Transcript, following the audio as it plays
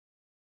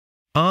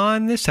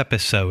On this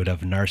episode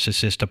of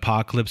Narcissist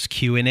Apocalypse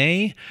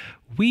Q&A,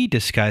 we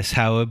discuss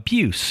how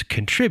abuse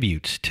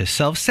contributes to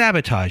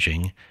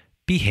self-sabotaging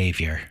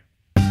behavior.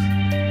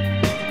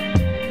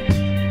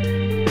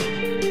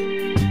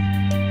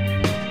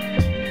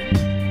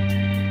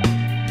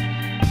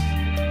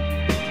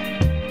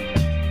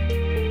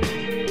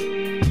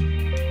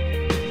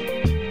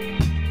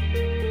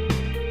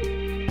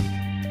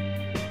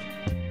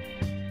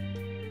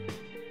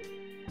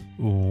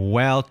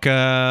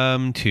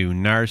 Welcome to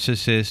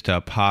Narcissist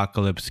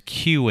Apocalypse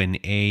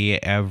Q&A,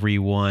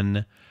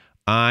 everyone.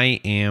 I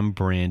am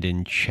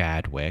Brandon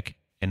Chadwick,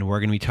 and we're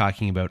going to be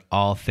talking about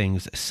all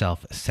things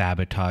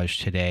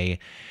self-sabotage today.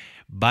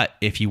 But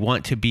if you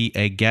want to be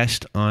a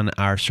guest on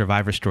our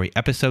Survivor Story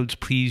episodes,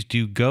 please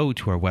do go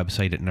to our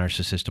website at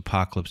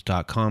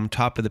narcissistapocalypse.com.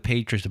 Top of the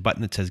page, there's a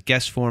button that says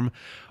Guest Form.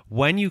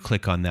 When you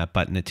click on that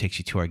button, it takes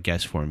you to our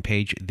Guest Form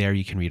page. There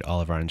you can read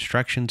all of our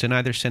instructions and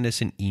either send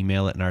us an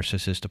email at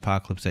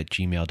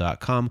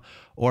narcissistapocalypse@gmail.com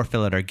or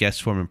fill out our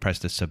Guest Form and press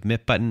the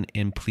Submit button,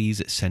 and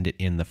please send it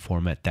in the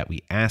format that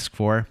we ask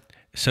for.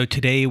 So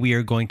today we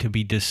are going to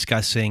be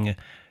discussing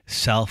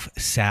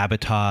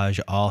self-sabotage,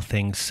 all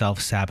things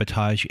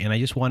self-sabotage. And I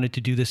just wanted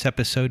to do this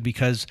episode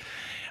because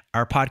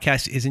our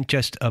podcast isn't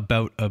just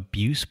about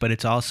abuse, but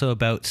it's also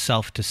about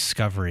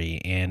self-discovery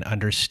and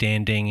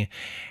understanding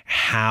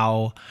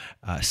how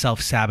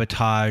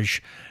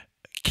self-sabotage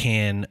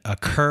can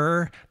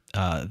occur,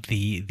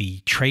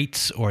 the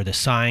traits or the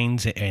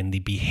signs and the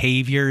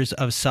behaviors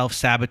of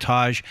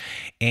self-sabotage,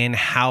 and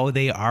how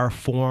they are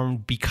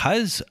formed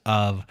because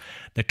of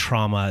the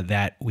trauma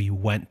that we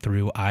went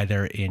through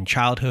either in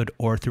childhood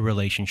or through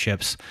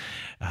relationships.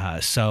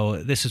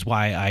 So this is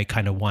why I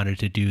kind of wanted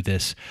to do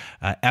this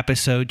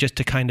episode, just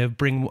to kind of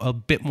bring a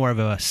bit more of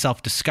a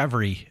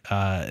self-discovery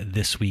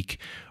this week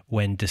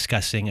when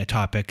discussing a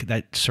topic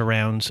that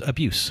surrounds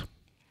abuse.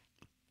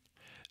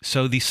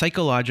 So the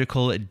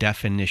psychological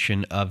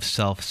definition of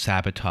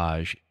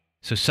self-sabotage.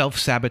 So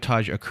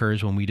self-sabotage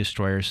occurs when we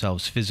destroy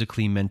ourselves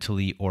physically,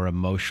 mentally, or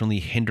emotionally,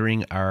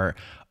 hindering our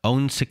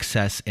own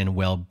success and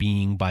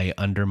well-being by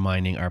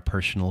undermining our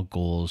personal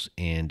goals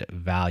and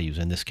values.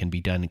 And this can be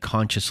done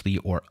consciously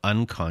or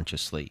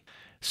unconsciously.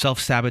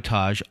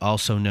 Self-sabotage,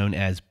 also known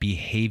as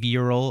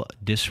behavioral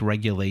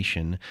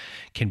dysregulation,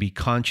 can be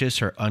conscious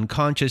or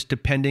unconscious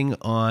depending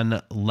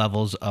on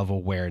levels of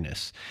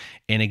awareness.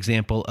 An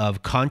example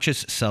of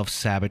conscious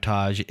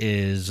self-sabotage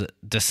is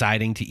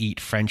deciding to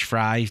eat French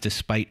fries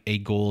despite a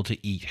goal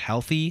to eat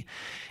healthy.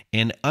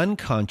 And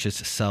unconscious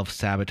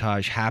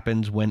self-sabotage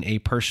happens when a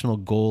personal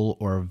goal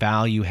or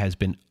value has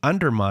been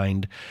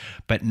undermined,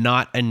 but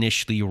not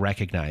initially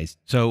recognized.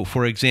 So,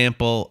 for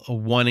example,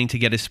 wanting to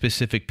get a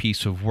specific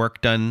piece of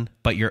work done,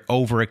 but you're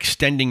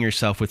overextending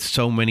yourself with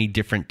so many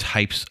different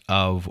types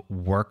of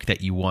work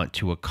that you want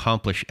to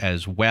accomplish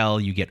as well.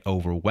 You get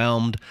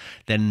overwhelmed,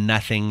 then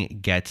nothing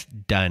gets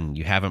done.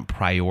 You haven't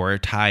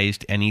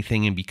prioritized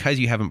anything, and because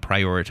you haven't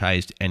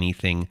prioritized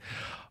anything,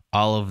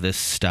 all of this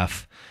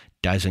stuff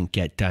doesn't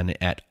get done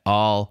at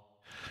all.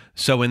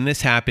 So when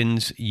this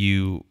happens,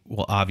 you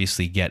will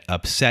obviously get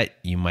upset.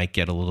 You might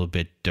get a little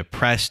bit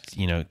depressed.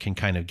 It can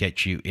kind of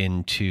get you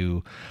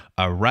into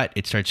a rut.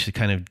 It starts to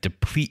kind of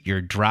deplete your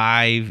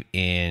drive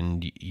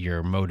and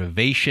your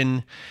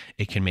motivation.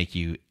 It can make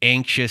you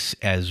anxious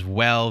as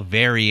well,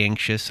 very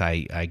anxious.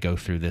 I go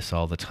through this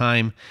all the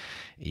time.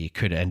 You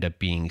could end up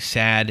being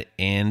sad,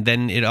 and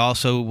then it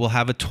also will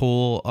have a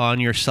toll on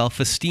your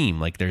self-esteem.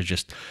 Like there's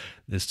just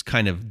this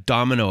kind of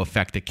domino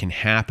effect that can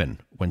happen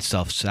when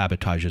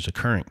self-sabotage is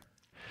occurring.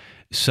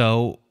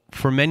 So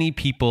for many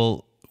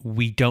people,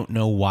 we don't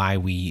know why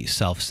we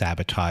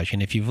self-sabotage.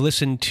 And if you've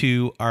listened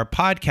to our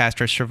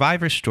podcast, our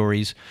Survivor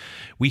Stories,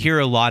 we hear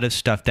a lot of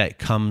stuff that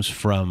comes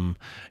from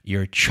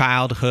your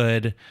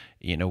childhood.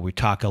 We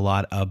talk a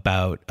lot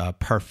about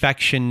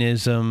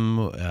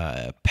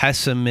perfectionism,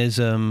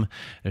 pessimism.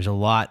 There's a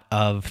lot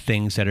of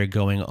things that are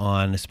going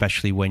on,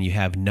 especially when you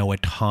have no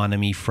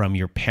autonomy from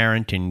your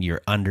parent and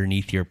you're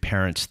underneath your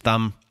parent's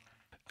thumb.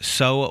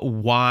 So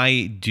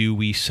why do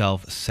we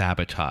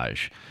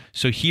self-sabotage?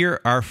 So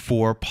here are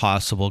 4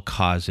 possible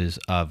causes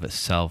of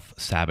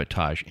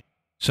self-sabotage.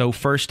 So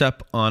first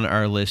up on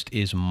our list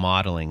is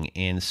modeling,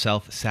 and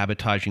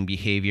self-sabotaging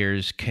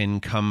behaviors can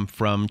come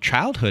from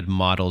childhood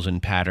models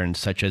and patterns,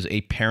 such as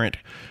a parent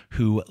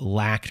who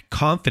lacked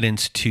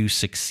confidence to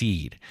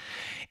succeed.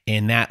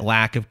 And that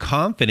lack of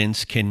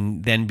confidence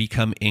can then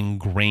become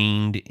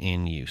ingrained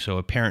in you. So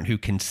a parent who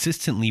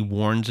consistently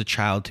warns a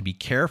child to be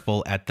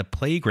careful at the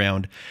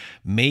playground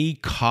may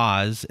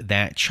cause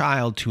that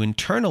child to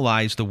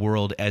internalize the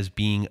world as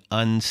being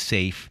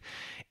unsafe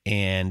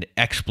and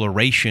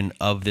exploration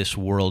of this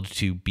world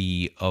to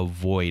be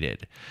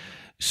avoided.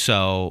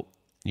 So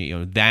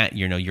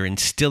you're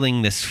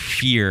instilling this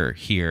fear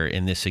here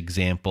in this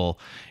example,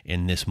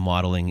 in this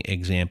modeling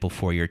example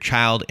for your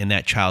child, and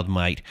that child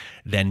might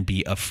then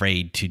be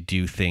afraid to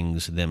do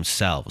things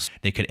themselves.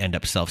 They could end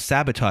up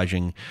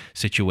self-sabotaging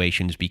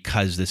situations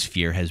because this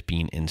fear has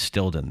been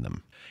instilled in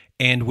them.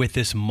 And with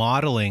this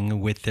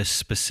modeling, with this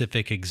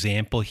specific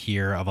example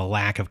here of a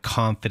lack of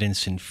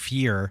confidence and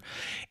fear,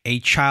 a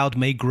child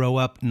may grow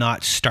up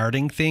not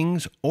starting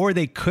things, or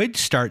they could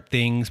start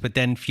things, but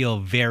then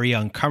feel very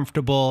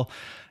uncomfortable,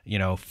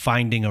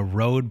 finding a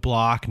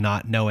roadblock,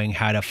 not knowing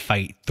how to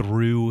fight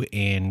through,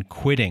 and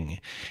quitting.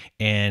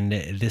 And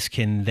this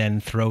can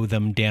then throw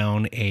them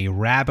down a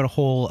rabbit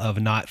hole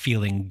of not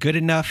feeling good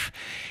enough.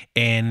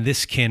 And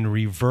this can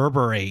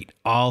reverberate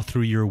all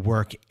through your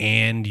work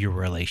and your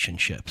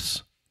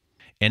relationships.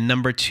 And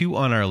number 2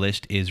 on our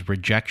list is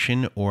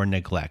rejection or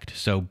neglect.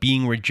 So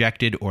being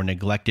rejected or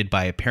neglected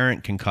by a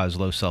parent can cause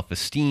low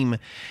self-esteem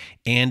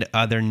and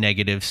other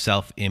negative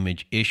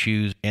self-image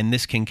issues. And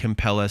this can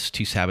compel us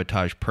to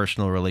sabotage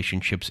personal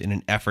relationships in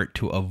an effort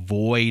to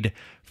avoid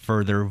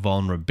further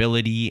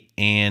vulnerability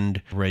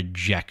and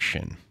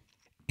rejection.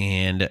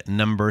 And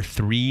number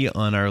 3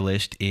 on our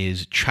list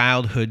is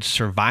childhood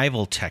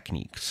survival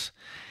techniques.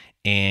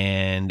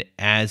 And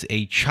as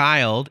a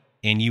child,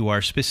 and you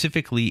are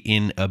specifically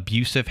in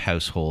abusive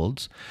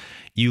households,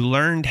 you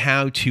learned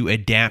how to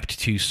adapt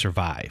to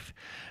survive.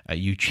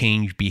 You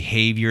change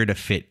behavior to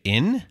fit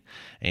in,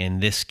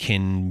 and this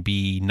can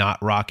be not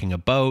rocking a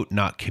boat,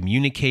 not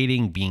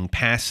communicating, being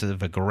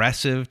passive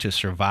aggressive to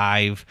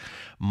survive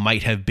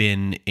might have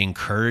been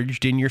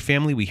encouraged in your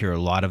family. We hear a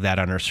lot of that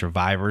on our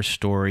survivor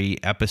story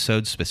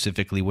episodes,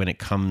 specifically when it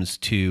comes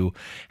to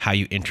how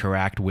you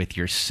interact with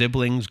your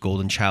siblings.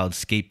 Golden child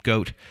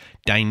scapegoat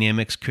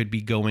dynamics could be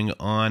going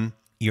on.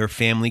 Your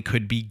family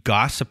could be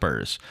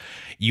gossipers.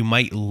 You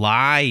might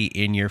lie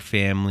in your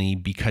family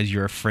because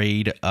you're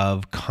afraid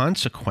of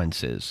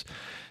consequences.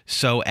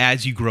 So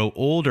as you grow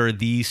older,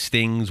 these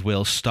things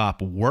will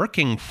stop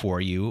working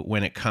for you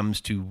when it comes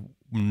to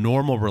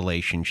normal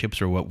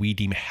relationships, or what we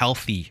deem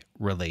healthy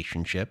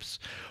relationships,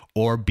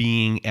 or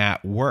being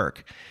at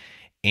work.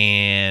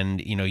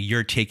 And,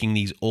 you're taking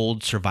these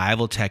old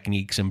survival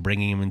techniques and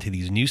bringing them into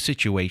these new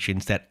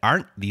situations that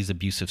aren't these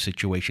abusive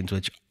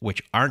situations,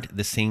 which aren't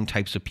the same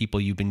types of people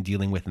you've been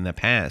dealing with in the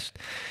past.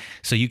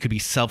 So you could be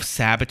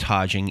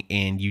self-sabotaging,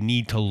 and you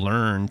need to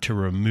learn to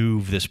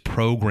remove this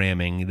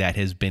programming that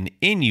has been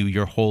in you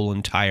your whole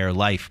entire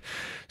life,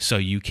 so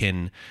you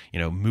can,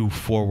 move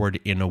forward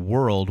in a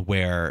world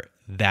where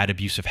that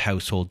abusive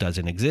household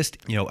doesn't exist.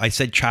 I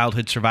said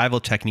childhood survival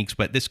techniques,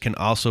 but this can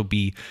also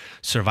be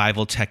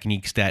survival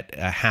techniques that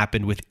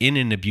happened within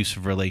an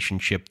abusive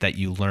relationship that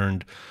you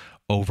learned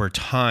over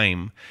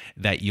time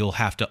that you'll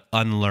have to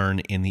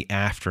unlearn in the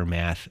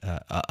aftermath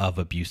of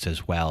abuse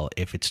as well,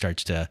 if it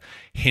starts to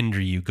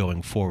hinder you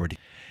going forward.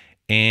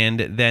 And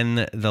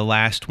then the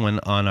last one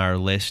on our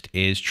list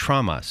is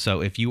trauma.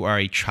 So if you are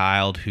a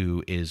child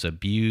who is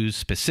abused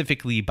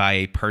specifically by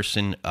a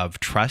person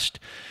of trust,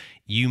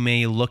 you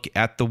may look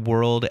at the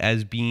world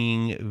as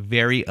being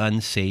very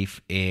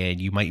unsafe,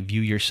 and you might view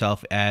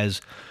yourself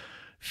as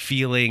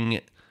feeling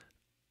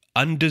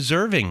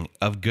undeserving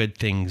of good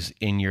things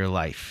in your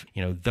life.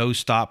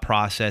 Those thought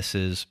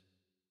processes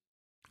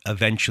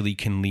eventually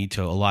can lead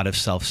to a lot of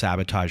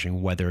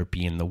self-sabotaging, whether it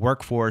be in the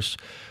workforce,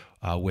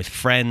 with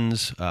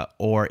friends,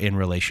 or in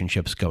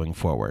relationships going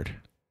forward.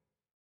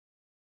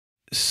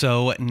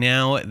 So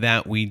now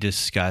that we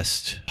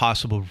discussed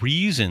possible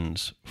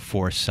reasons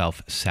for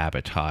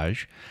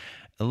self-sabotage,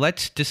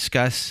 let's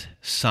discuss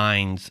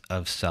signs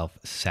of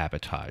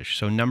self-sabotage.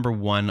 So number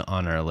 1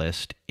 on our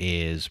list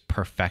is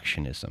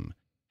perfectionism.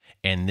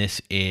 And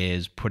this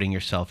is putting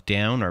yourself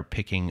down or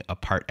picking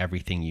apart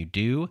everything you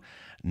do,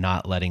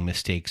 not letting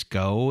mistakes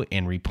go,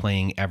 and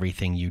replaying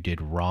everything you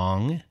did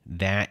wrong.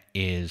 That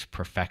is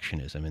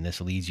perfectionism. And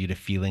this leads you to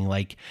feeling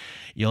like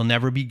you'll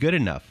never be good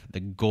enough. The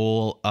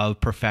goal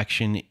of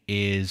perfection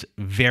is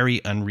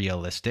very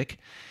unrealistic,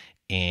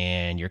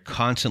 and you're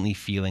constantly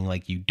feeling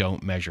like you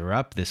don't measure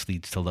up. This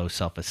leads to low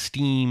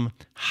self-esteem,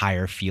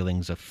 higher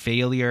feelings of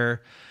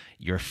failure.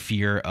 Your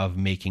fear of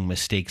making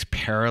mistakes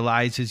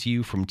paralyzes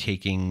you from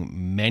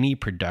taking many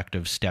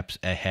productive steps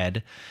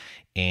ahead,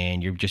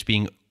 and you're just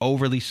being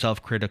overly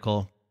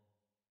self-critical.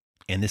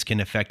 And this can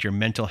affect your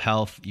mental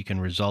health. You can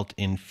result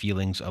in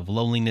feelings of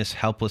loneliness,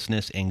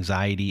 helplessness,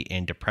 anxiety,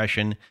 and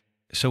depression.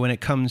 So when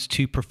it comes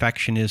to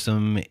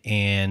perfectionism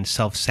and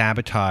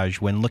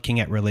self-sabotage, when looking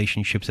at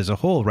relationships as a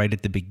whole, right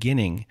at the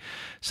beginning,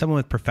 someone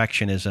with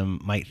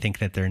perfectionism might think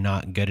that they're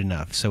not good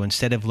enough. So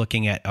instead of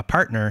looking at a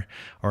partner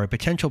or a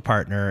potential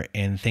partner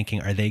and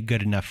thinking, are they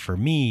good enough for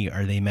me?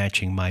 Are they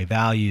matching my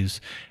values,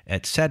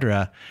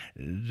 etc.,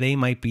 they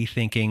might be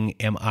thinking,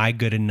 am I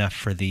good enough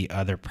for the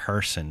other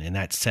person? And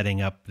that's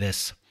setting up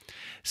this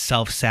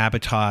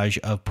self-sabotage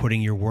of putting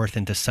your worth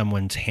into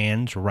someone's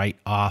hands right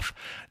off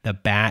the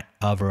bat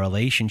of a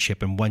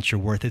relationship. And once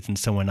your worth is in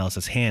someone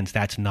else's hands,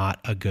 that's not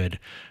a good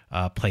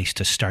place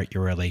to start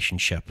your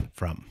relationship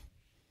from.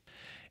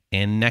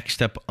 And next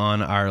up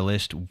on our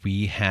list,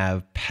 we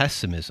have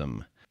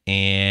pessimism.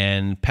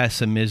 And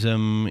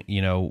pessimism,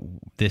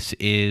 this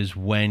is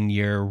when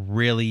you're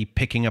really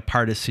picking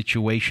apart a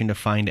situation to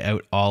find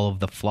out all of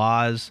the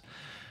flaws.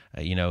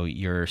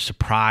 You're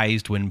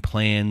surprised when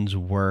plans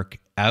work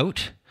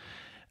out.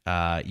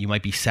 You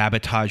might be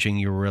sabotaging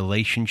your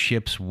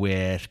relationships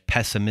with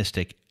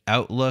pessimistic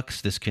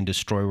outlooks. This can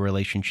destroy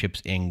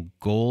relationships and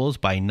goals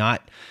by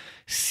not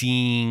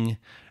seeing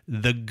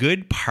the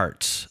good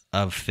parts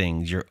of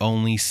things. You're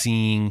only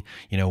seeing,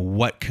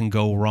 what can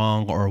go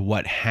wrong or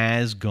what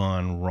has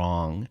gone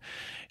wrong.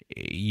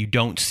 You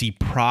don't see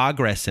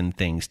progress in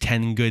things.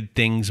 10 good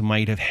things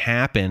might have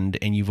happened,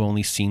 and you've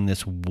only seen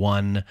this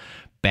one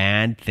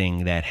bad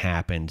thing that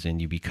happens, and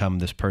you become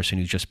this person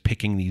who's just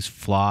picking these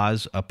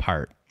flaws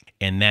apart.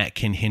 And that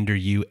can hinder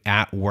you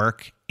at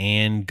work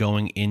and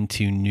going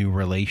into new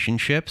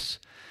relationships.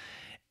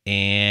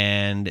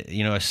 And,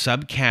 a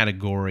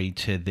subcategory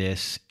to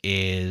this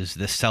is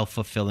the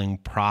self-fulfilling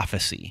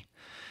prophecy.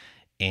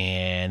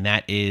 And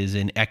that is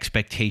an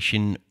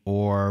expectation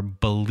or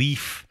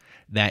belief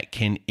that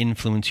can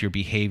influence your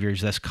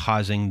behaviors, thus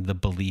causing the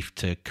belief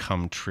to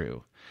come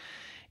true.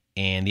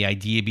 And the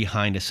idea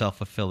behind a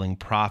self-fulfilling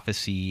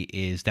prophecy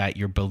is that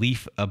your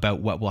belief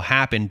about what will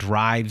happen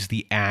drives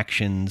the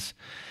actions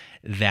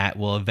that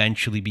will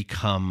eventually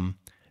become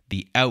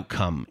the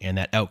outcome, and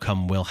that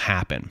outcome will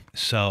happen.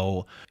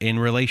 So in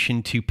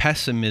relation to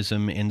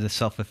pessimism in the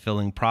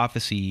self-fulfilling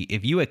prophecy,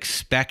 if you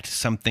expect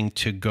something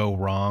to go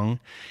wrong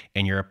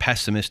and you're a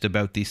pessimist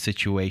about these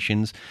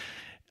situations,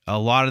 a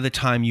lot of the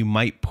time you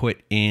might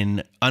put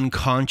in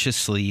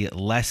unconsciously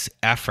less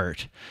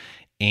effort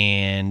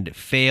and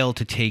fail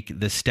to take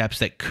the steps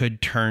that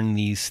could turn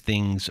these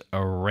things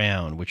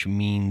around, which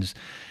means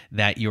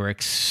that you're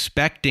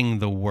expecting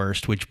the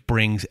worst, which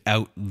brings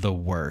out the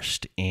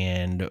worst.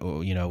 And,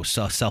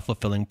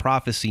 self-fulfilling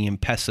prophecy and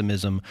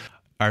pessimism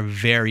are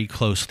very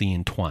closely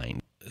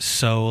entwined.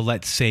 So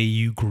let's say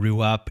you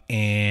grew up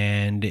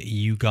and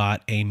you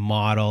got a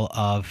model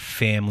of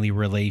family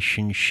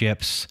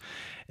relationships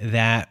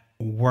that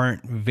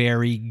weren't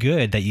very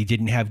good, that you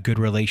didn't have good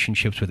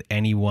relationships with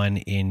anyone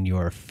in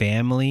your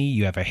family.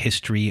 You have a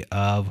history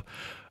of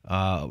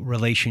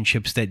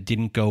relationships that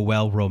didn't go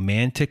well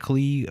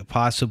romantically,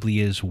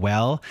 possibly as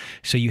well.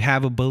 So you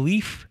have a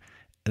belief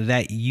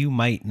that you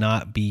might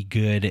not be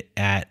good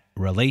at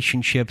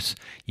relationships.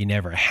 You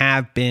never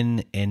have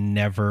been and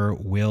never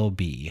will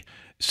be.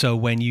 So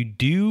when you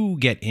do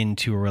get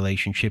into a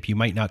relationship, you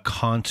might not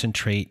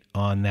concentrate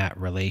on that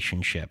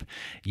relationship.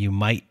 You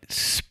might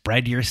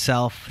spread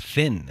yourself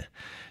thin.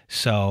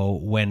 So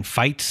when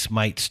fights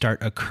might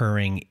start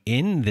occurring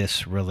in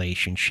this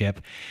relationship,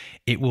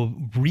 it will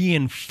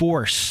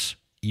reinforce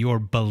your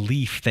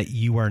belief that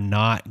you are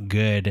not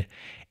good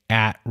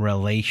at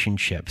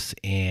relationships,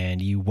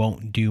 and you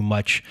won't do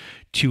much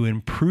to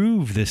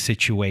improve the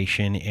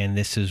situation. And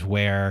this is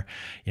where,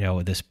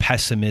 this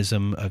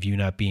pessimism of you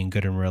not being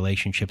good in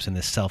relationships and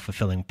the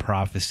self-fulfilling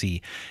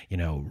prophecy,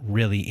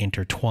 really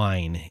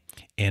intertwine.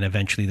 And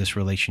eventually this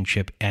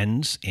relationship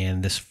ends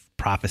and this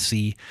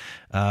prophecy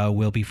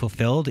will be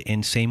fulfilled.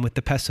 And same with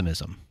the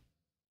pessimism.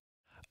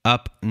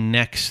 Up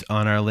next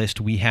on our list,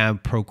 we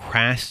have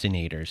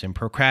procrastinators. And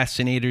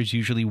procrastinators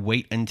usually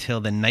wait until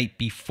the night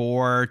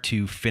before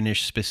to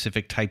finish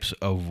specific types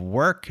of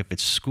work, if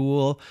it's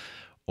school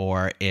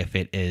or if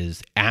it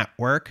is at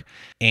work.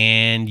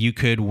 And you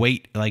could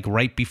wait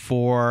right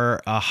before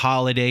a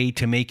holiday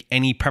to make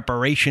any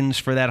preparations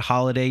for that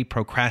holiday.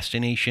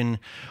 Procrastination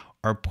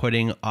or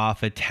putting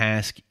off a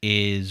task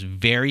is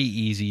very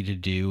easy to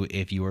do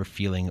if you are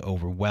feeling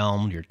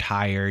overwhelmed, you're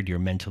tired, you're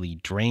mentally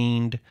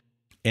drained.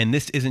 And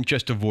this isn't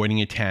just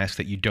avoiding a task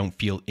that you don't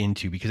feel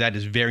into, because that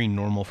is very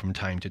normal from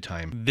time to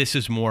time. This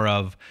is more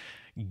of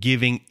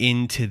giving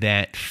into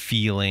that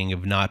feeling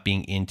of not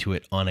being into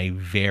it on a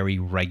very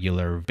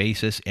regular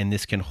basis. And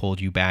this can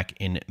hold you back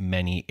in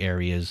many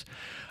areas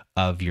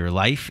of your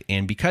life.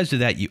 And because of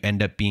that, you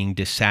end up being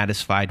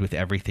dissatisfied with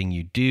everything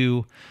you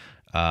do,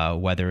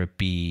 whether it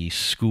be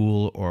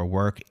school or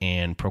work.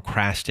 And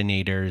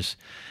procrastinators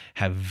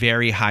have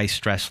very high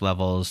stress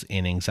levels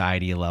and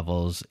anxiety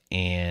levels,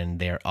 and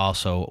they're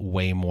also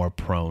way more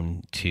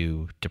prone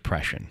to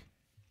depression.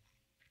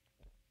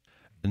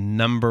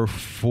 Number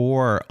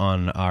 4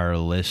 on our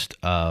list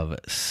of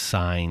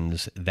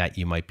signs that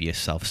you might be a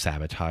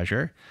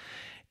self-sabotager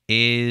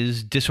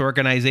is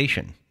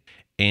disorganization.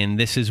 And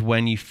this is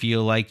when you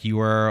feel like you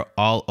are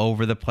all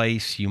over the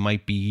place. You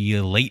might be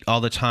late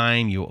all the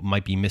time. You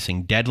might be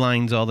missing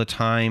deadlines all the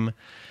time.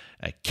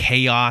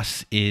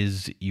 Chaos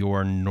is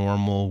your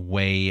normal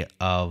way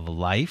of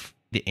life.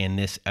 And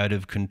this out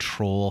of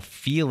control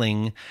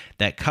feeling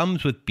that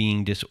comes with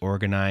being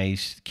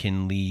disorganized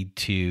can lead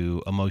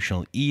to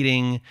emotional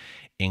eating,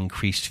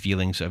 increased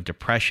feelings of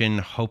depression,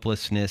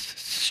 hopelessness,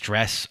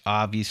 stress.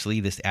 Obviously,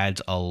 this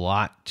adds a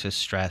lot to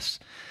stress.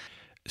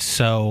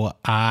 So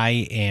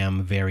I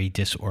am very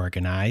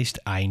disorganized.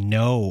 I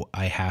know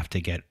I have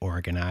to get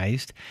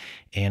organized,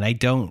 and I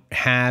don't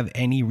have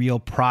any real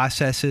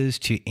processes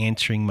to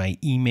answering my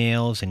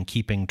emails and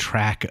keeping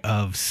track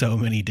of so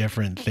many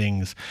different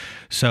things.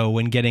 So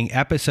when getting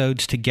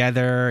episodes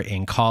together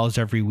and calls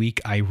every week,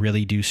 I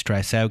really do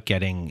stress out.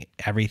 Getting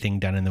everything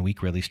done in the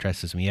week really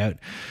stresses me out.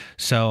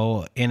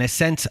 So in a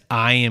sense,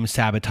 I am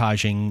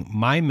sabotaging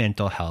my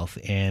mental health,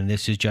 and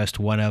this is just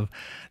one of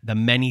the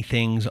many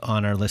things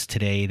on our list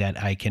today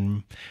that I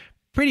can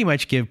pretty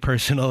much give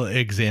personal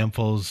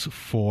examples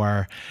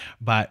for.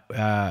 But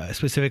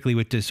specifically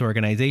with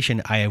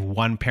disorganization, I have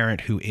one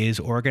parent who is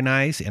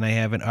organized, and I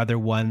have another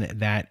one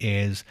that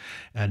is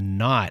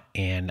not.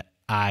 And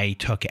I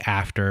took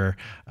after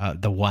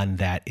the one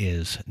that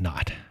is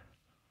not.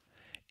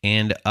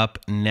 And up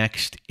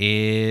next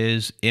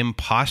is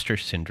imposter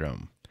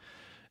syndrome.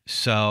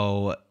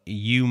 So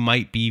you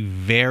might be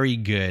very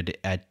good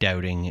at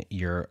doubting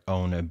your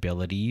own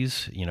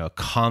abilities.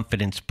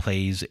 Confidence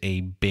plays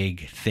a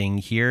big thing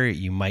here.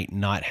 You might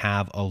not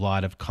have a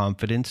lot of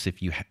confidence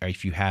if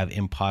you have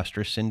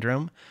imposter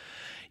syndrome.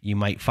 You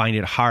might find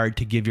it hard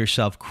to give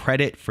yourself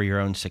credit for your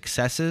own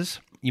successes.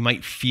 You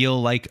might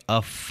feel like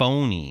a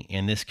phony,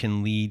 and this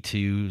can lead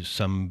to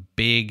some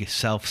big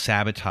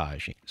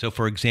self-sabotaging. So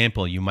for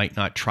example, you might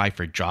not try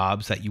for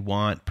jobs that you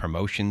want,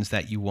 promotions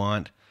that you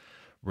want,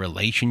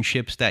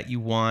 relationships that you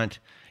want.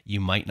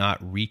 You might not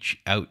reach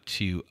out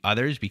to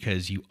others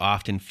because you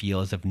often feel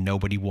as if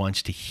nobody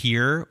wants to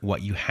hear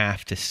what you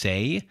have to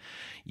say.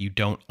 You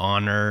don't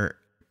honor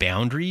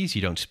boundaries.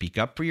 You don't speak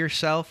up for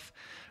yourself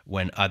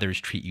when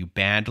others treat you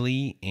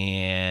badly,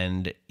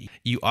 and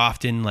you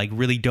often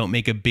really don't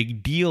make a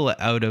big deal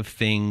out of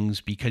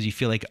things because you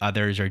feel like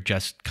others are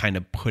just kind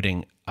of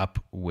putting up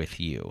with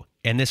you.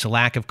 And this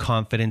lack of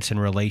confidence in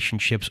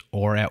relationships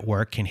or at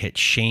work can hit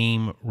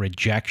shame,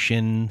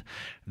 rejection,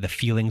 the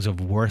feelings of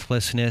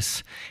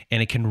worthlessness,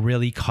 and it can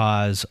really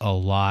cause a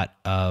lot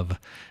of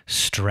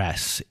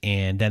stress.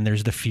 And then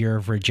there's the fear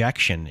of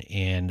rejection,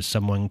 and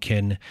someone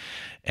can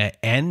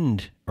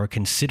end or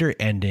consider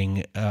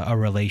ending a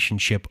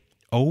relationship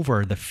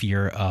over the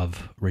fear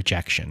of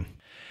rejection.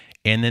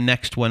 And the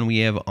next one we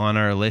have on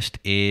our list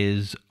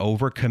is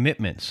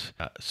overcommitments.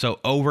 So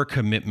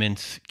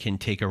overcommitments can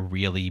take a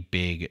really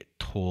big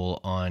toll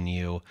on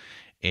you.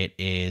 It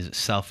is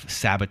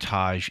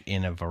self-sabotage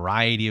in a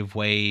variety of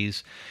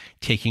ways.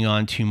 Taking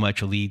on too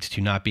much leads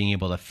to not being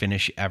able to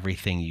finish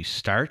everything you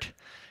start.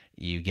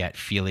 You get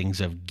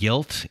feelings of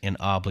guilt and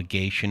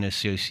obligation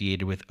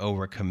associated with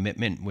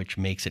overcommitment, which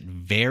makes it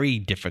very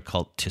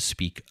difficult to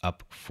speak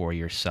up for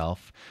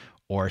yourself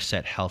or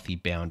set healthy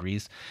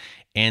boundaries.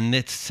 And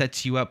it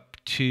sets you up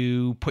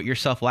to put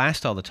yourself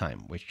last all the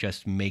time, which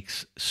just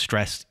makes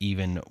stress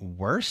even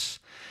worse.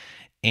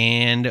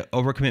 And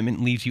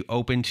overcommitment leaves you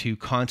open to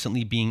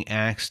constantly being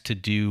asked to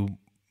do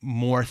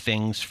more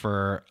things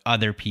for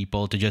other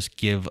people, to just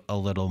give a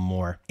little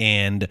more.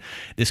 And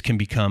this can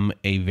become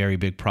a very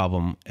big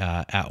problem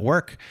at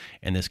work.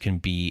 And this can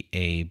be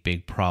a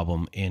big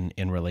problem in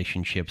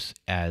relationships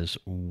as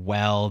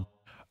well.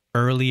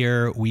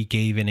 Earlier, we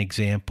gave an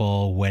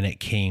example when it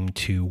came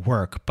to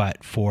work,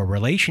 but for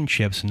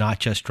relationships, not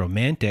just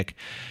romantic,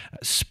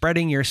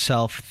 spreading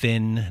yourself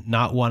thin,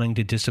 not wanting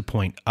to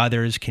disappoint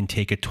others can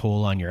take a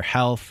toll on your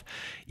health.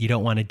 You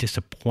don't want to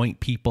disappoint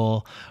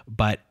people,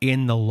 but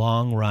in the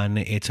long run,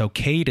 it's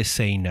okay to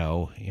say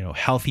no.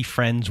 Healthy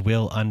friends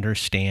will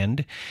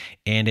understand,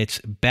 and it's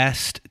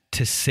best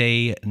to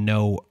say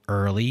no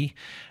early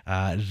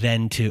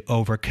than to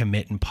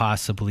overcommit and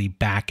possibly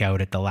back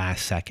out at the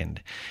last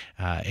second.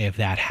 If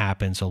that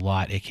happens a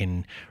lot, it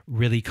can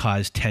really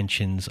cause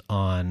tensions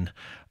on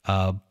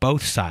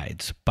both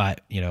sides.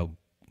 But,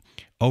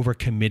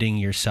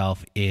 overcommitting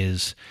yourself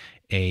is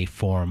a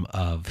form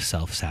of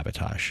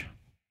self-sabotage.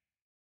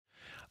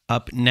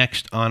 Up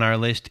next on our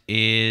list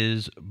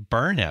is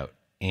burnout.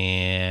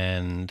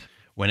 And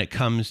when it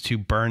comes to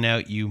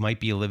burnout, you might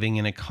be living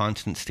in a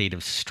constant state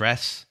of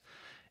stress,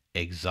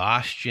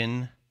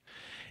 exhaustion,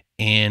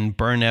 and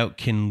burnout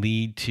can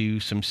lead to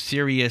some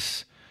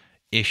serious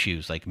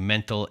issues like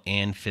mental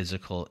and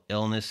physical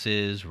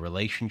illnesses,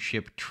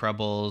 relationship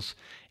troubles.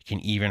 It can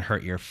even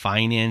hurt your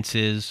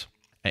finances.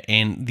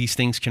 And these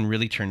things can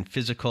really turn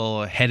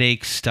physical: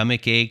 headaches,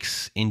 stomach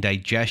aches,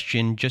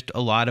 indigestion. Just a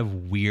lot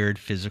of weird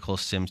physical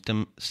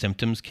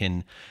symptoms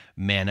can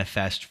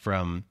manifest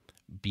from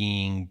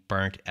being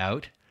burnt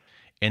out.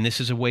 And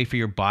this is a way for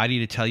your body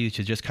to tell you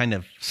to just kind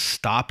of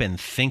stop and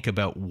think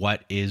about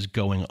what is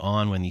going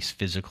on when these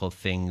physical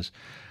things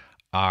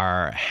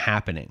are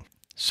happening.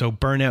 So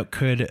burnout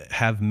could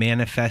have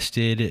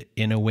manifested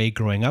in a way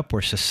growing up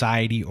where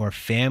society or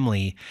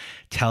family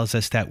tells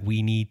us that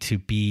we need to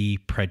be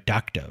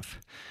productive.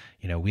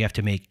 We have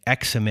to make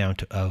X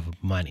amount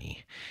of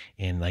money.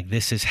 And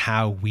this is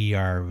how we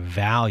are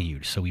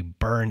valued. So we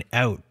burn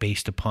out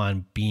based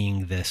upon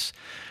being this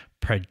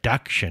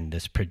production,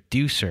 this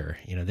producer.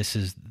 This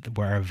is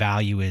where our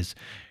value is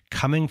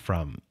coming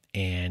from.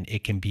 And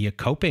it can be a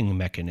coping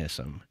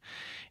mechanism.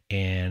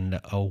 And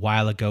a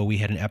while ago, we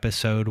had an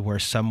episode where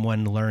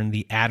someone learned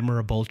the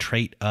admirable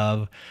trait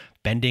of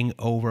bending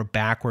over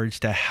backwards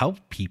to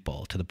help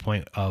people to the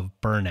point of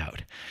burnout.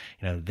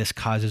 This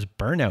causes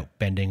burnout,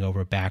 bending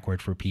over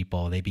backward for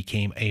people. They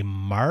became a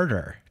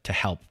martyr to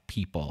help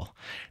people.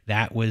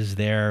 That was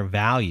their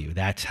value.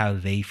 That's how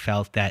they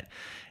felt that,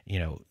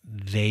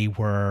 they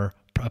were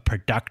a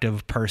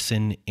productive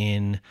person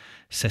in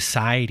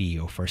society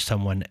or for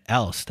someone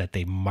else, that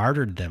they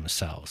martyred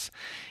themselves.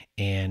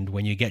 And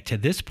when you get to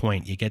this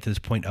point, of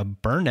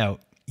burnout,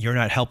 you're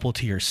not helpful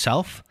to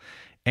yourself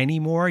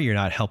anymore. You're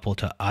not helpful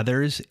to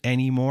others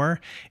anymore.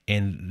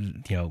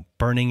 And,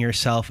 burning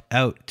yourself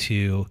out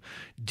to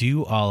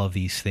do all of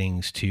these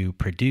things, to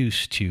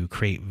produce, to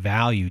create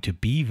value, to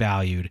be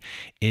valued,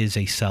 is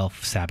a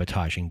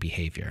self-sabotaging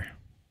behavior.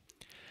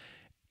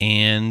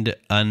 And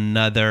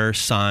another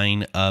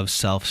sign of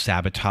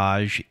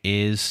self-sabotage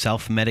is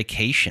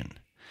self-medication.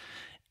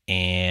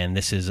 And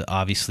this is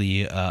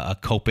obviously a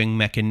coping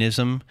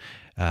mechanism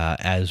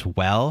as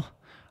well.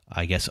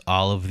 I guess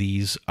all of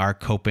these are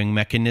coping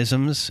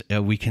mechanisms,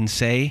 we can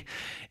say.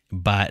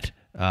 But,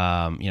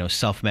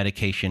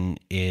 self-medication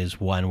is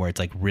one where it's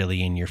like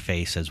really in your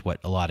face, as what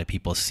a lot of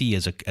people see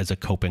as a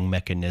coping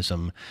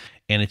mechanism.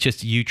 And it's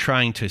just you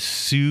trying to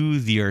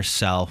soothe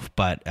yourself.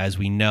 But as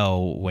we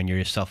know, when you're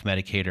a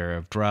self-medicator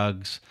of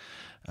drugs,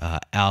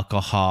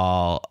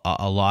 alcohol,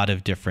 a lot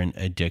of different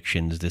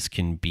addictions, this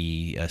can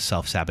be a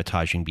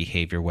self-sabotaging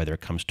behavior, whether it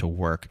comes to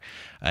work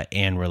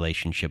and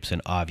relationships.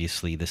 And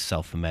obviously, the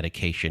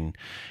self-medication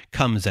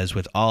comes, as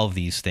with all of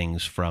these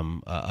things,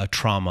 from a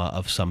trauma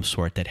of some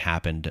sort that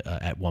happened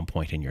at one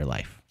point in your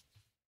life.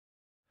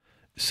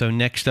 So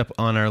next up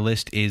on our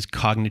list is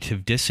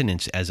cognitive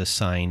dissonance as a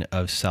sign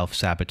of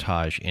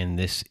self-sabotage. And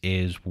this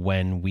is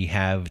when we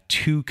have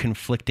two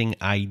conflicting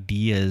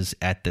ideas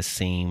at the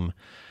same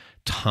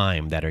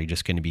time that are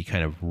just going to be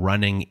kind of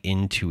running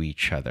into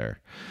each other.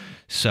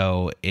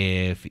 So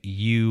if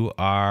you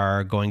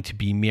are going to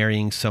be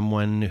marrying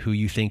someone who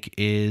you think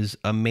is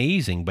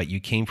amazing, but you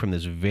came from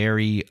this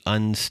very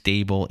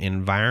unstable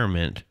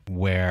environment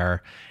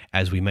where,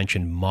 as we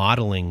mentioned,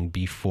 modeling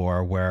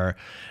before, where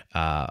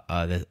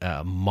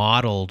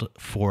modeled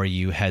for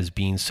you has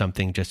been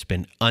something just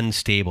been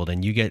unstable,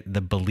 and you get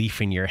the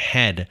belief in your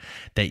head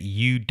that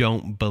you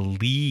don't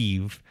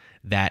believe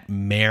that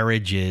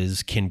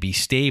marriages can be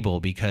stable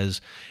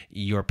because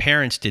your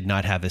parents did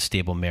not have a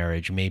stable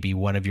marriage. Maybe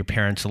one of your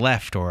parents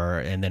left,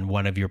 and then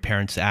one of your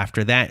parents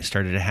after that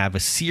started to have a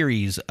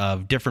series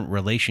of different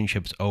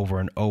relationships over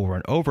and over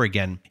and over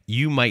again.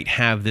 You might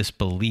have this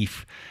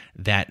belief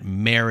that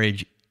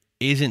marriage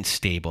isn't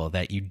stable,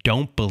 that you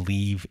don't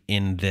believe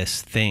in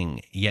this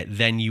thing, yet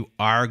then you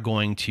are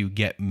going to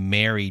get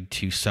married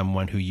to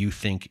someone who you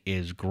think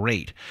is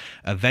great.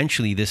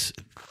 Eventually, this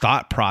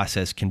thought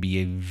process can be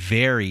a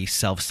very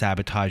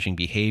self-sabotaging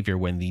behavior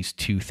when these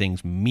two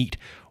things meet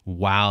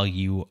while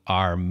you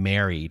are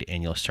married,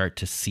 and you'll start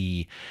to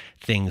see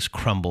things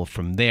crumble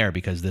from there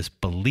because this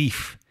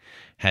belief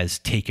has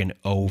taken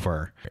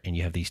over and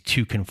you have these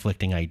two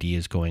conflicting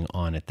ideas going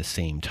on at the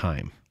same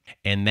time.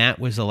 And that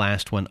was the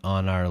last one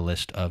on our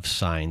list of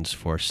signs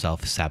for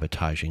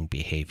self-sabotaging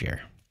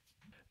behavior.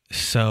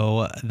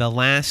 So the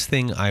last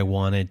thing I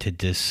wanted to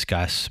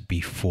discuss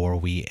before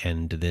we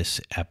end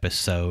this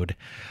episode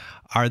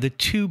are the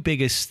two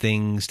biggest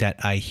things that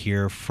I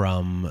hear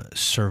from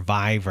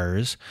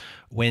survivors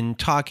when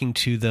talking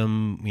to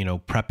them,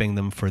 prepping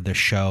them for the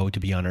show to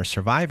be on our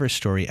survivor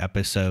story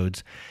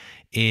episodes,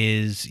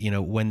 is,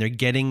 when they're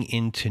getting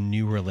into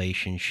new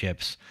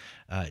relationships,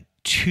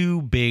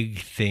 two big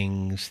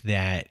things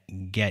that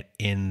get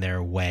in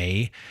their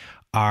way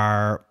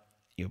are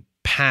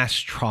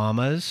past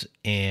traumas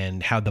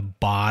and how the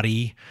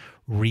body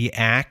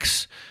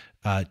reacts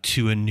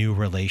to a new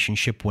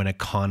relationship when a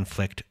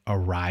conflict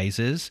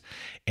arises.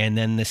 And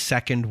then the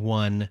second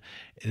one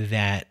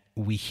that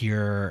we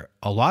hear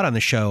a lot on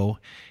the show,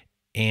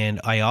 and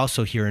I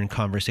also hear in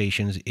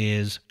conversations,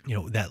 is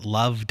that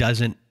love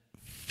doesn't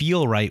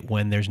feel right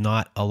when there's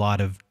not a lot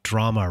of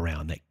drama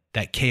around,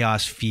 that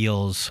chaos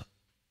feels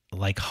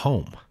like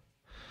home.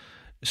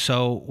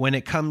 So when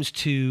it comes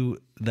to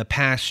the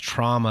past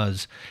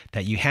traumas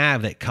that you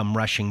have that come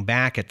rushing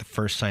back at the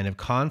first sign of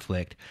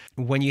conflict,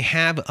 when you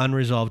have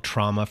unresolved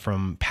trauma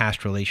from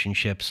past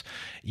relationships,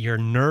 your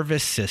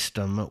nervous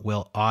system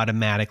will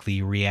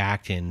automatically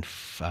react in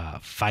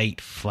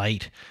fight,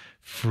 flight,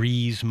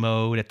 freeze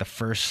mode at the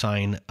first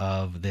sign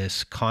of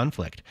this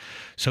conflict.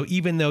 So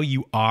even though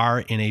you are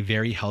in a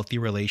very healthy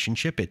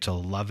relationship, it's a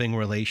loving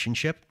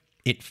relationship,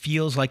 it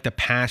feels like the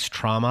past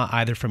trauma,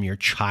 either from your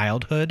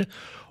childhood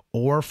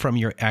or from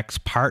your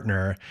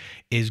ex-partner,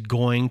 is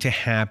going to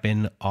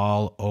happen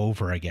all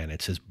over again.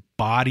 It's this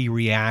body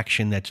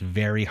reaction that's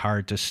very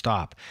hard to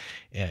stop.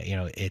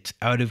 It's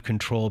out of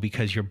control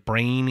because your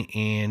brain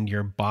and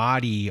your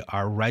body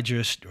are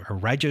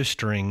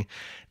registering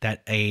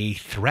that a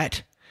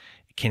threat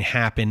can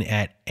happen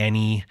at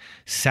any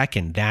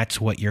second.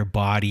 That's what your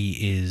body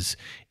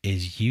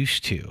is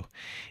used to.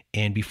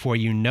 And before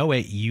you know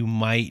it, you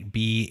might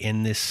be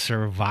in this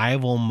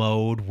survival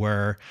mode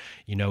where,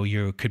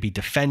 you could be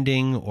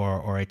defending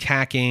or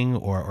attacking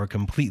or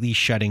completely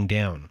shutting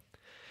down.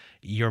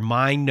 Your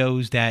mind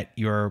knows that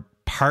your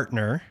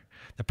partner,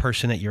 the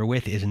person that you're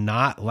with, is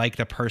not like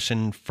the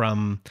person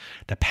from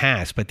the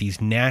past, but these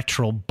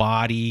natural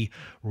body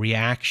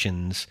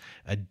reactions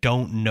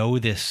don't know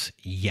this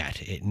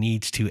yet. It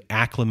needs to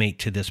acclimate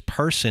to this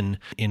person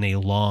in a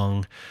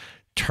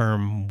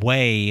long-term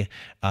way,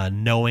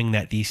 knowing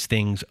that these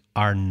things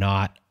are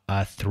not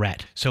a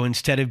threat. So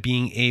instead of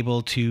being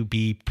able to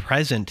be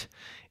present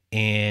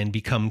and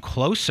become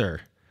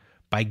closer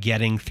by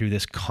getting through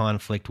this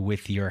conflict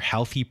with your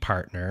healthy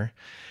partner,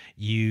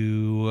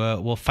 you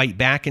will fight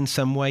back in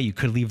some way. You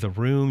could leave the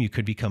room, you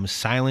could become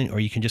silent, or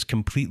you can just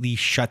completely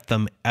shut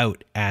them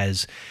out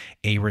as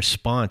a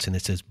response. And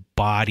it's this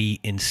body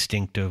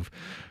instinctive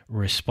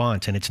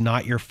response. And it's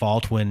not your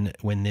fault when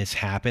this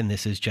happened.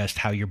 This is just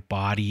how your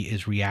body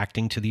is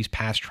reacting to these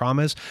past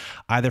traumas,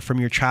 either from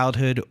your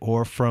childhood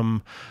or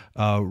from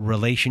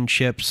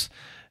relationships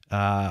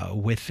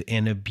with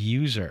an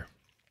abuser.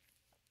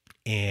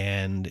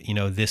 And,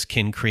 this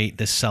can create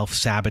this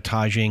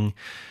self-sabotaging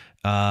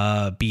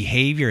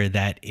behavior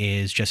that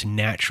is just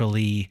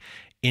naturally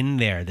in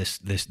there,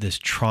 this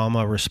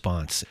trauma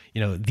response.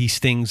 These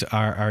things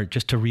are,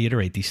 just to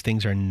reiterate, these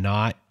things are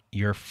not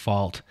your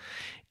fault.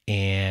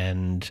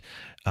 And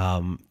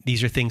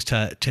these are things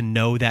to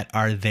know that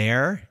are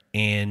there,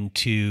 and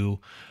to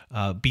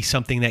be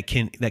something that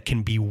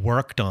can be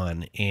worked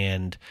on,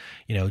 and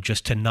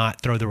just to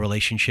not throw the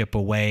relationship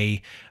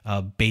away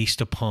based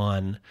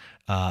upon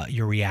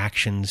your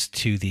reactions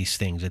to these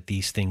things, that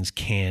these things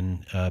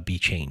can be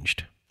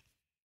changed.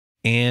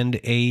 And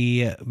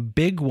a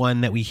big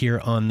one that we hear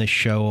on the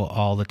show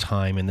all the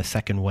time, and the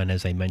second one,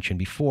 as I mentioned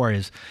before,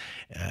 is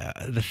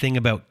the thing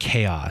about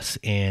chaos.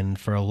 And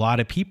for a lot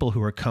of people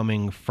who are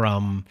coming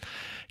from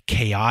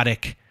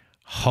chaotic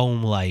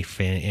home life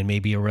and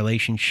maybe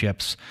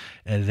relationships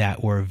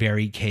that were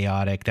very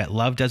chaotic, that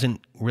love doesn't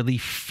really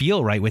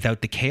feel right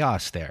without the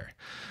chaos there.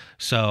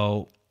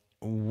 So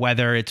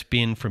whether it's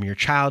been from your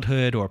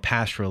childhood or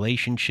past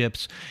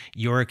relationships,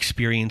 your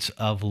experience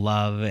of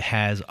love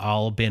has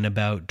all been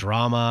about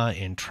drama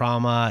and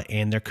trauma,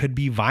 and there could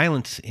be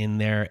violence in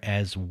there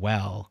as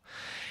well.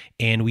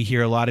 And we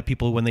hear a lot of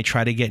people, when they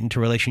try to get into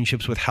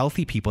relationships with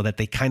healthy people, that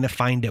they kind of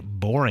find it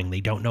boring.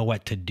 They don't know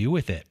what to do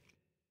with it.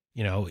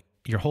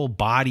 Your whole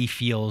body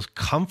feels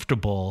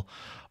comfortable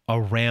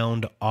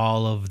around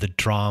all of the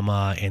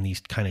drama and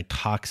these kind of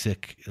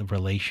toxic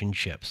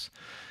relationships.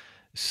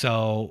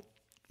 So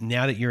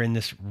now that you're in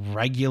this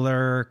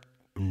regular,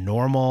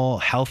 normal,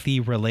 healthy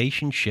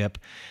relationship,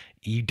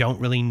 you don't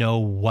really know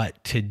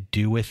what to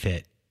do with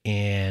it.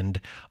 And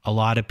a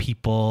lot of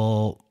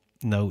people,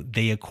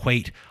 they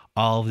equate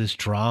all of this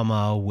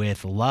drama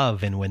with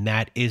love. And when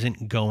that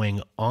isn't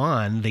going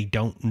on, they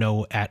don't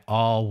know at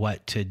all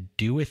what to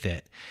do with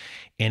it.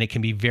 And it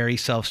can be very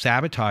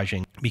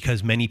self-sabotaging,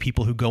 because many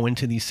people who go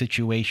into these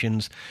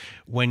situations,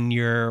 when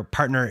your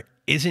partner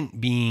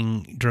isn't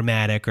being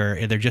dramatic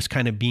or they're just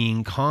kind of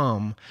being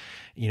calm,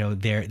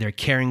 they're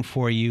caring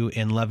for you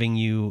and loving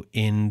you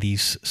in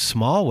these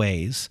small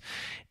ways.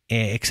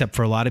 Except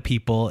for a lot of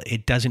people,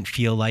 it doesn't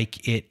feel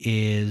like it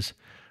is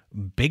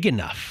big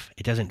enough.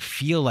 It doesn't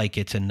feel like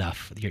it's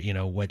enough,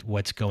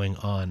 what's going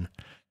on.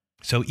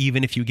 So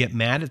even if you get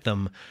mad at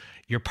them,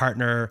 your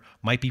partner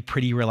might be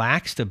pretty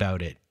relaxed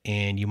about it,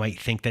 and you might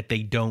think that they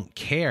don't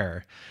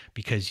care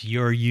because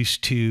you're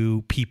used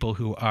to people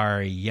who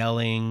are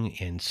yelling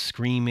and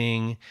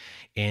screaming,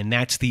 and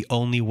that's the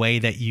only way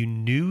that you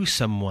knew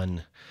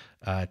someone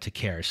to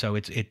care. So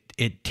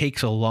it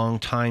takes a long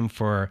time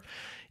for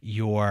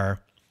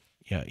your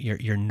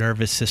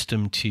nervous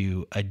system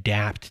to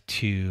adapt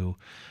to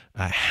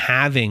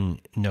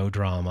having no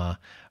drama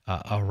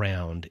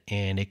around,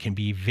 and it can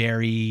be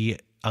very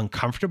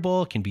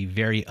uncomfortable. It can be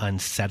very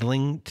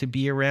unsettling to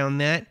be around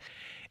that.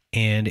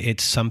 And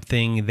it's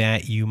something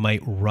that you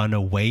might run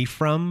away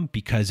from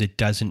because it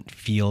doesn't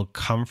feel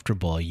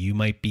comfortable. You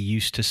might be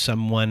used to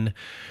someone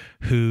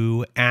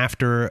who,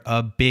 after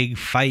a big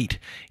fight,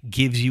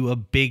 gives you a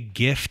big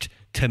gift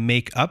to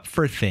make up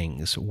for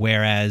things,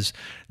 whereas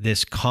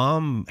this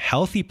calm,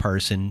 healthy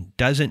person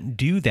doesn't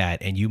do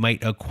that. And you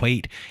might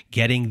equate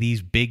getting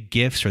these big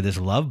gifts or this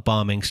love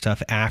bombing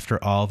stuff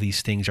after all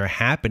these things are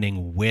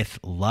happening with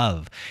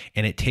love.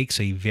 And it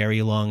takes a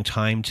very long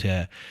time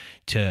to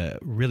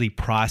really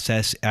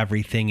process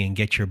everything and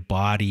get your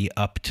body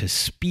up to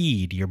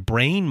speed. Your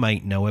brain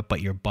might know it,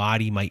 but your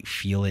body might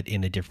feel it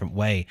in a different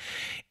way.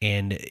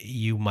 And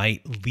you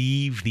might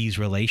leave these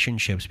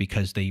relationships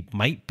because they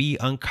might be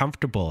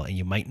uncomfortable, and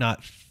you might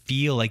not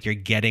feel like you're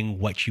getting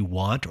what you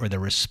want or the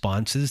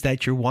responses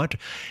that you want,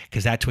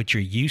 because that's what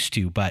you're used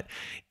to. But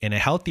in a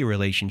healthy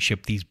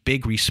relationship, these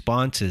big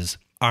responses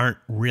aren't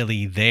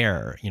really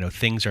there.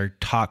 Things are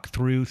talked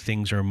through,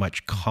 things are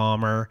much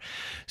calmer.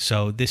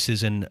 So this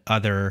is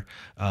another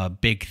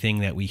big thing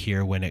that we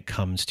hear when it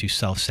comes to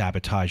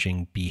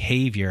self-sabotaging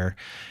behavior.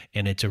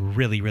 And it's a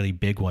really, really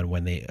big one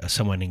when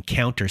someone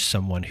encounters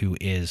someone who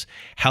is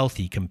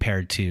healthy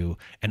compared to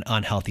an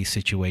unhealthy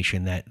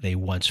situation that they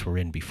once were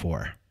in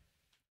before.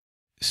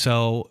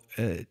 So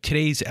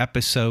today's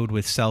episode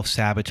with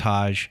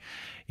self-sabotage,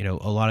 a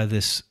lot of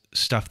this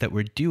stuff that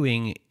we're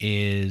doing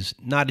is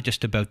not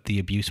just about the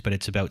abuse, but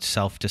it's about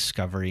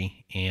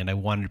self-discovery. And I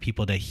wanted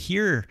people to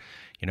hear,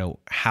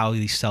 how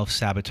these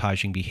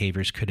self-sabotaging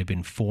behaviors could have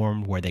been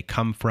formed, where they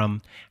come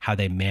from, how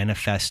they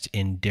manifest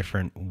in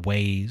different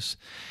ways.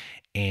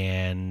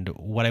 And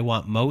what I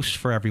want most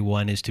for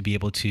everyone is to be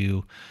able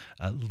to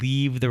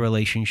leave the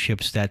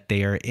relationships that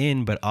they are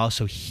in, but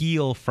also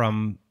heal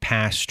from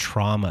past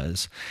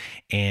traumas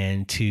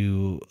and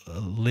to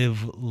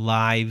live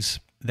lives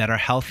that are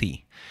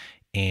healthy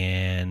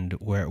and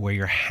where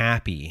you're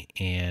happy.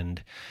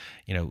 And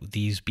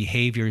these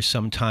behaviors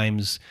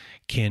sometimes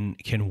can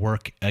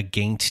work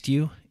against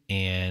you,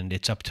 and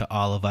it's up to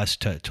all of us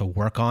to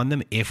work on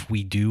them if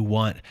we do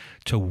want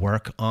to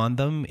work on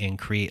them and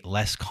create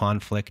less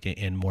conflict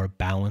and more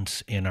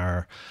balance in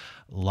our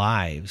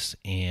lives.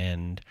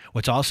 And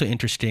what's also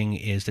interesting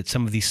is that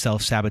some of these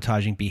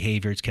self-sabotaging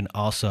behaviors can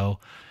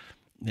also,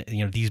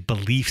 these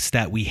beliefs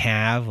that we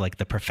have, like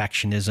the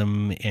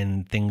perfectionism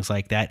and things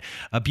like that,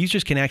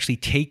 abusers can actually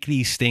take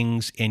these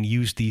things and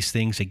use these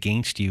things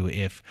against you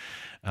if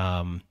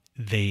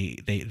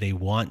they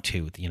want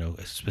to,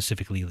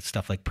 specifically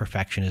stuff like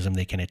perfectionism.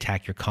 They can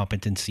attack your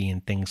competency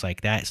and things like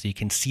that. So you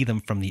can see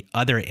them from the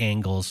other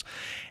angles,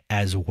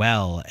 as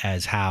well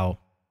as how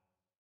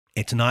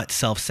it's not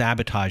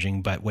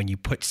self-sabotaging, but when you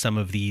put some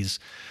of these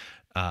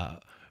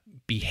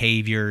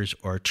behaviors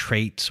or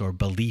traits or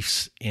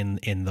beliefs in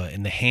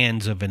the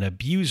hands of an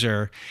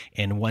abuser,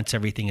 and once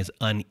everything is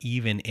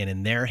uneven and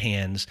in their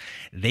hands,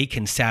 they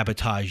can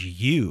sabotage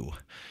you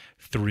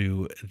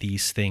through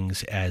these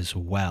things as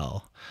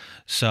well.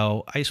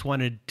 So I just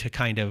wanted to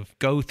kind of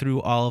go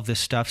through all of this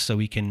stuff so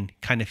we can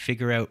kind of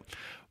figure out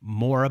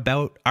more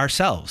about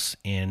ourselves.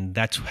 And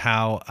that's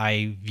how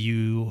I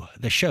view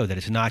the show, that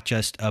it's not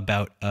just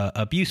about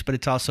abuse, but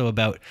it's also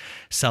about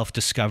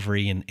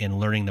self-discovery and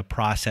learning the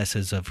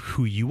processes of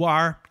who you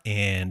are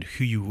and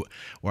who you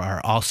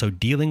are also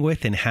dealing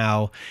with, and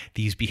how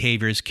these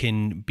behaviors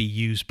can be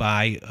used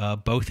by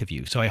both of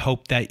you. So I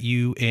hope that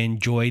you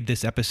enjoyed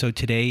this episode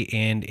today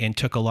and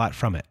took a lot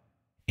from it.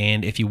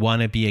 And if you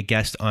want to be a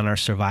guest on our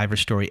Survivor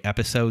Story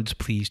episodes,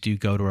 please do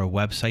go to our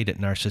website at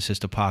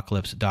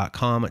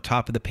narcissistapocalypse.com. At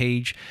top of the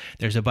page,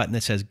 there's a button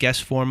that says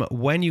Guest Form.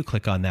 When you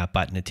click on that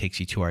button, it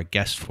takes you to our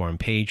Guest Form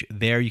page.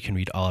 There you can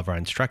read all of our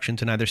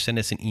instructions and either send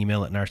us an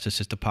email at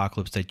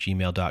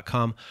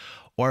narcissistapocalypse@gmail.com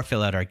or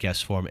fill out our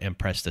guest form and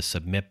press the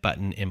Submit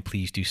button. And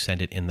please do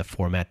send it in the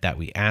format that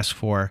we ask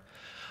for.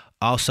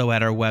 Also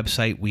at our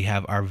website, we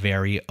have our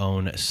very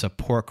own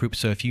support group.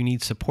 So if you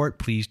need support,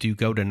 please do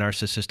go to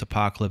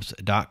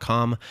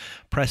narcissistapocalypse.com,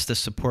 press the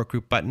support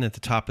group button at the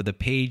top of the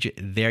page.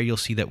 There you'll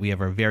see that we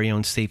have our very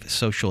own safe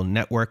social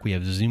network. We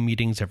have Zoom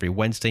meetings every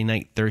Wednesday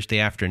night, Thursday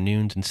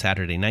afternoons, and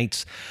Saturday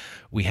nights.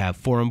 We have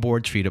forum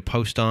boards for you to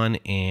post on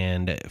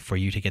and for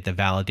you to get the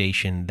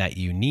validation that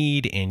you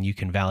need, and you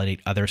can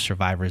validate other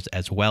survivors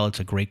as well. It's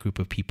a great group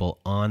of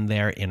people on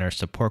there in our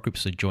support group,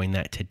 so join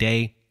that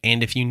today.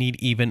 And if you need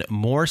even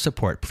more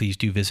support, please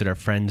do visit our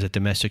friends at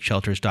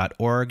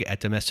domesticshelters.org.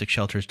 At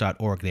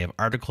domesticshelters.org, they have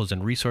articles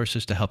and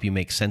resources to help you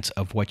make sense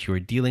of what you are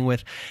dealing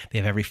with. They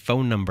have every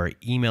phone number,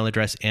 email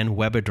address, and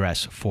web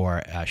address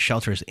for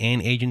shelters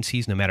and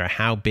agencies, no matter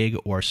how big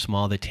or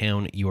small the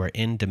town you are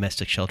in.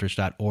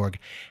 Domesticshelters.org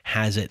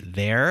has it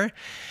there.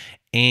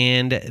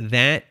 And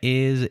that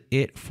is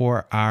it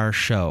for our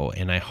show.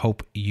 And I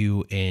hope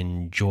you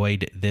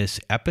enjoyed this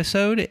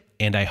episode,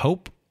 and I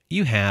hope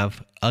you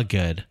have a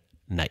good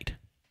night.